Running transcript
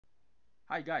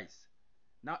Hi guys.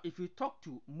 Now if you talk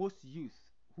to most youth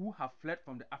who have fled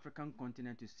from the African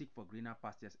continent to seek for greener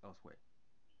pastures elsewhere,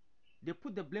 they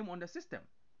put the blame on the system.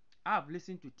 I've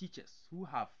listened to teachers who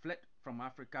have fled from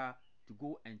Africa to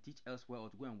go and teach elsewhere or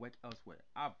to go and work elsewhere.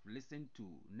 I've listened to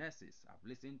nurses, I've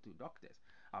listened to doctors,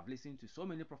 I've listened to so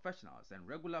many professionals and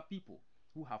regular people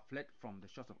who have fled from the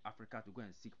shores of Africa to go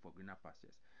and seek for greener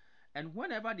pastures. And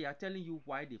whenever they are telling you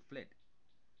why they fled,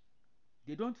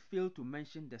 they don't fail to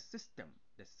mention the system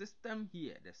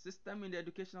here, the system in the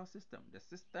educational system, the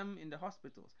system in the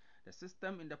hospitals, the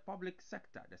system in the public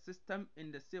sector, the system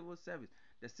in the civil service,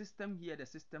 the system here, the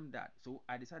system that. So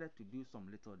I decided to do some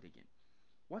little digging.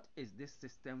 What is this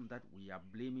system that we are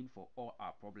blaming for all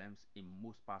our problems in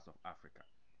most parts of Africa?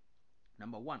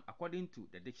 Number one, according to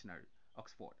the dictionary,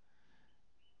 Oxford,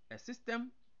 a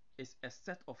system is a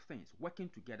set of things working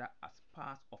together as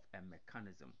parts of a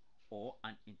mechanism or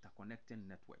an interconnecting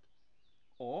network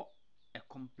or a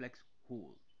complex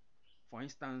whole. For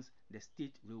instance, the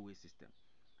state railway system.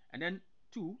 And then,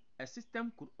 two, a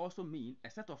system could also mean a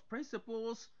set of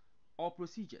principles or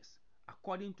procedures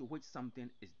according to which something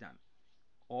is done,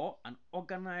 or an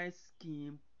organized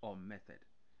scheme or method.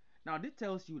 Now, this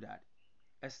tells you that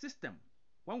a system,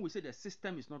 when we say the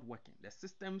system is not working, the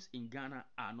systems in Ghana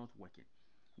are not working,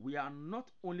 we are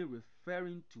not only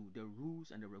referring to the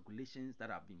rules and the regulations that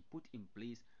have been put in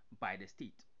place by the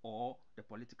state or the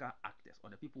political actors or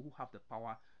the people who have the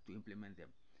power to implement them,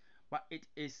 but it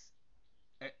is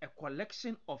a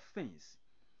collection of things.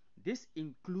 This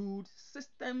includes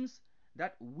systems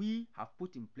that we have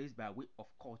put in place by way of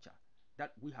culture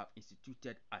that we have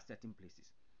instituted at certain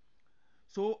places.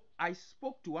 So I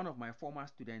spoke to one of my former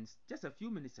students just a few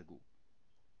minutes ago.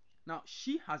 Now,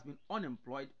 she has been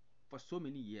unemployed for so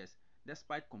many years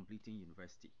despite completing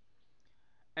university.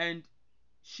 And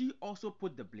she also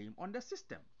put the blame on the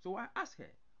system. So I asked her,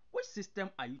 which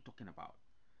system are you talking about?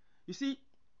 You see,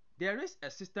 there is a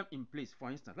system in place.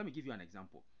 For instance, let me give you an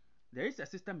example. There is a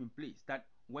system in place that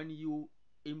when you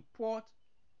import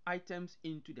items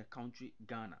into the country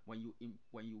Ghana, when you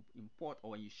import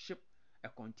or when you ship a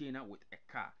container with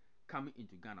a car coming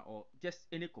into Ghana or just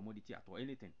any commodity at all,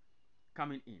 anything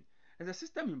coming in, there's a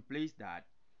system in place that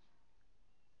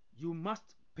you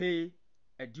must pay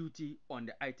a duty on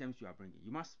the items you are bringing.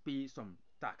 You must pay some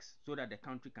tax so that the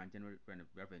country can generate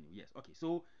revenue. Yes, okay.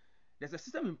 So there's a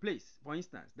system in place, for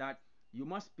instance, that you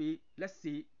must pay, let's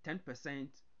say, 10%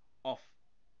 of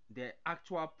the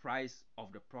actual price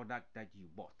of the product that you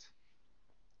bought.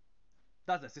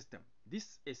 That's the system.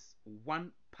 This is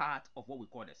one part of what we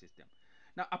call the system.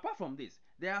 Now, apart from this,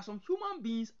 there are some human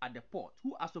beings at the port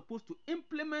who are supposed to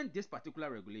implement this particular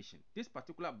regulation, this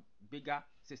particular bigger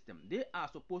system. They are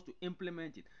supposed to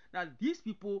implement it. Now, these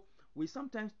people, we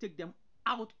sometimes take them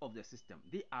out of the system.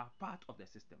 They are part of the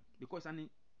system because it's an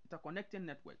interconnecting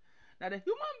network. Now, the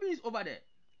human beings over there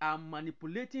are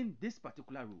manipulating this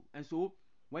particular rule. And so,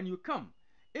 when you come,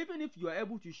 even if you are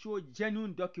able to show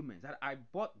genuine documents that I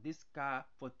bought this car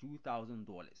for $2,000,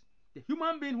 the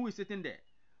human being who is sitting there,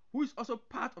 who is also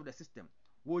part of the system,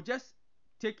 will just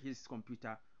take his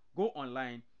computer, go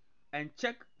online, and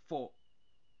check for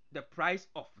the price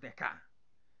of the car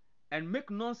and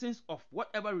make nonsense of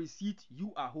whatever receipt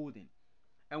you are holding.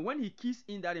 And when he keys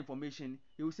in that information,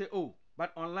 he will say, oh,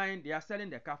 but online they are selling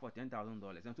the car for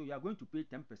 $10,000, and so you are going to pay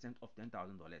 10% of $10,000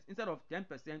 instead of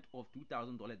 10% of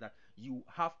 $2,000 that you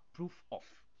have proof of.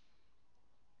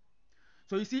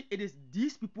 So you see, it is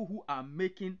these people who are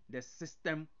making the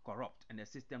system corrupt and the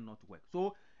system not work.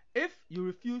 So if you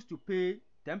refuse to pay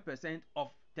 10%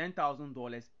 of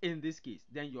 $10,000 in this case,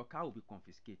 then your car will be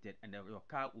confiscated and then your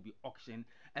car will be auctioned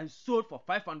and sold for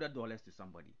 $500 to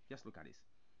somebody. Just look at this.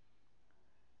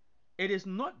 It is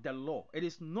not the law, it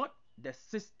is not the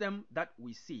system that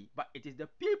we see, but it is the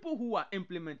people who are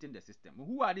implementing the system.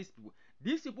 Who are these people?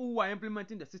 These people who are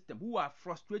implementing the system, who are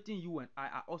frustrating you and I,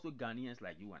 are also Ghanaians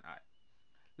like you and I.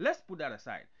 Let's put that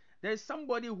aside. There is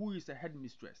somebody who is a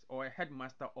headmistress or a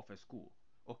headmaster of a school,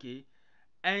 okay,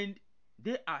 and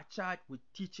they are charged with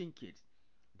teaching kids.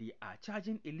 They are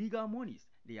charging illegal monies.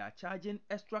 They are charging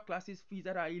extra classes fees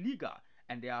that are illegal.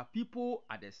 And there are people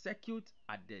at the circuit,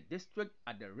 at the district,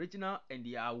 at the regional, and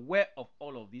they are aware of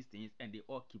all of these things and they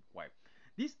all keep quiet.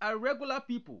 These are regular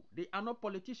people. They are not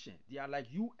politicians. They are like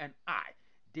you and I.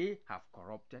 They have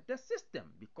corrupted the system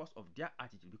because of their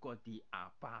attitude, because they are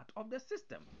part of the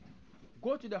system.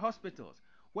 Go to the hospitals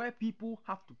where people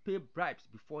have to pay bribes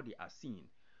before they are seen.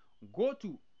 Go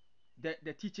to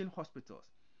the teaching hospitals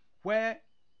where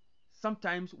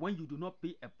sometimes when you do not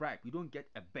pay a bribe, you don't get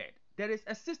a bed. There is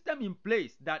a system in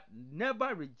place that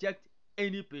never rejects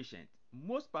any patient.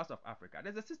 Most parts of Africa,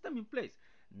 there's a system in place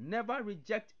Never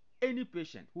reject any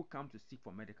patient who comes to seek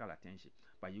for medical attention.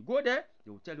 But you go there,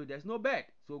 they will tell you there's no bed,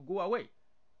 so go away.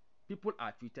 People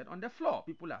are treated on the floor,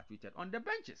 people are treated on the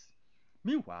benches.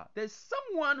 Meanwhile, there's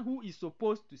someone who is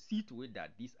supposed to see to it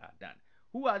that these are done.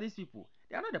 Who are these people?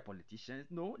 They are not the politicians.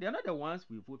 No, they are not the ones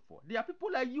we vote for. They are people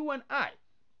like you and I.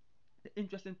 The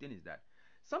interesting thing is that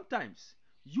sometimes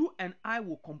you and I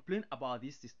will complain about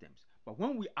these systems, but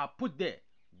when we are put there,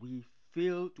 we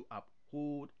fail to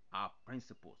uphold our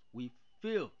principles. We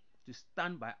fail to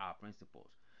stand by our principles.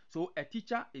 So a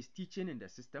teacher is teaching in the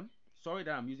system. Sorry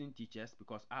that I'm using teachers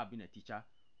because I have been a teacher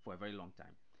for a very long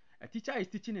time. A teacher is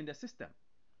teaching in the system.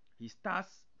 He starts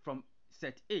from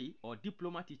set A or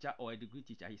diploma teacher or a degree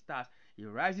teacher. He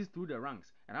rises through the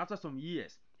ranks, and after some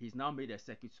years, he's now made a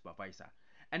circuit supervisor.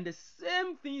 And the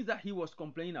same things that he was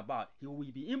complaining about, he will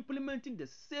be implementing the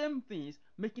same things,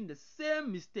 making the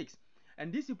same mistakes.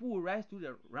 And these people will rise through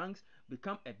the ranks,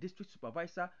 become a district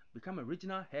supervisor, become a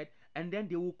regional head, and then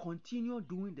they will continue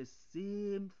doing the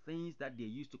same things that they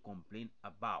used to complain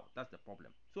about. That's the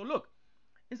problem. So look,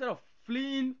 instead of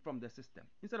fleeing from the system,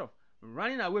 instead of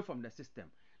running away from the system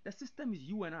is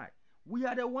you and I. We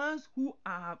are the ones who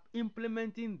are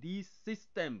implementing these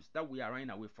systems that we are running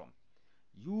away from.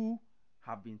 You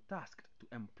have been tasked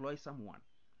to employ someone,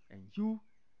 and you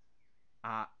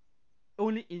are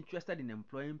only interested in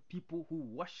employing people who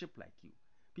worship like you,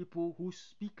 people who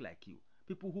speak like you,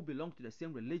 people who belong to the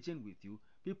same religion with you,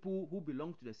 people who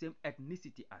belong to the same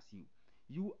ethnicity as you.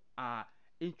 You are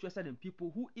interested in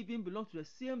people who even belong to the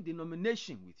same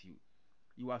denomination with you.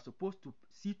 You are supposed to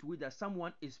see to it that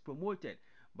someone is promoted,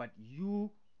 but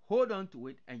you hold on to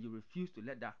it and you refuse to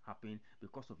let that happen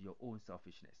because of your own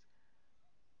selfishness.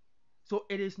 So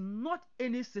it is not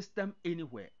any system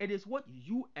anywhere. It is what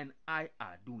you and I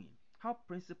are doing. How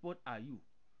principled are you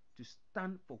to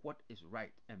stand for what is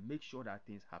right and make sure that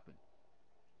things happen?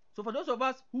 So for those of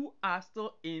us who are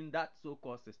still in that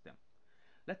so-called system,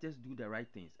 let us do the right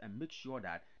things and make sure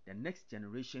that the next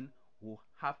generation will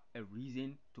have a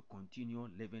reason to continue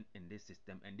living in this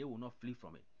system and they will not flee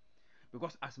from it.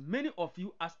 Because as many of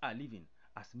you as are living,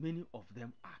 as many of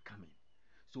them are coming.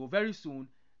 So very soon,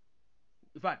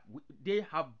 in fact, they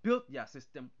have built their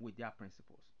system with their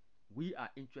principles. We are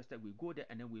interested, we go there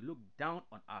and then we look down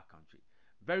on our country.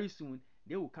 Very soon,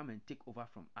 they will come and take over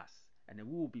from us. And then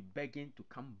we will be begging to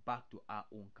come back to our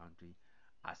own country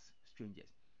as strangers.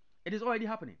 It is already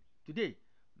happening. Today,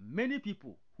 many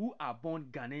people who are born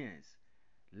Ghanaians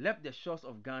left the shores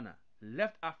of Ghana,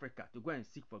 left Africa to go and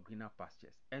seek for greener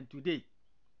pastures. And today,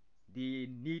 they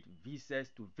need visas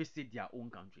to visit their own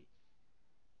country.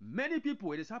 Many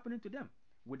people, it is happening to them.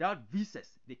 Without visas,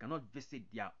 they cannot visit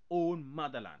their own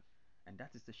motherland. And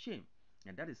that is a shame.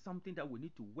 And that is something that we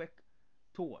need to work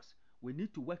towards. We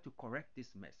need to work to correct this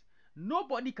mess.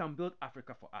 Nobody can build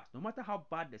Africa for us, no matter how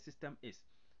bad the system is.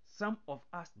 Some of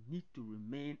us need to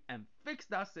remain and fix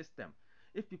that system.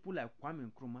 If people like Kwame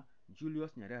Nkrumah,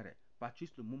 Julius Nyerere,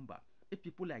 Patrice Lumumba, if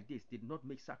people like this did not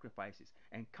make sacrifices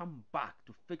and come back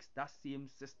to fix that same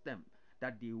system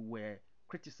that they were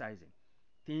criticizing,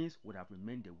 things would have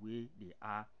remained the way they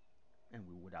are and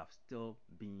we would have still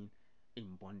been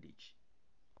in bondage.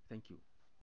 Thank you.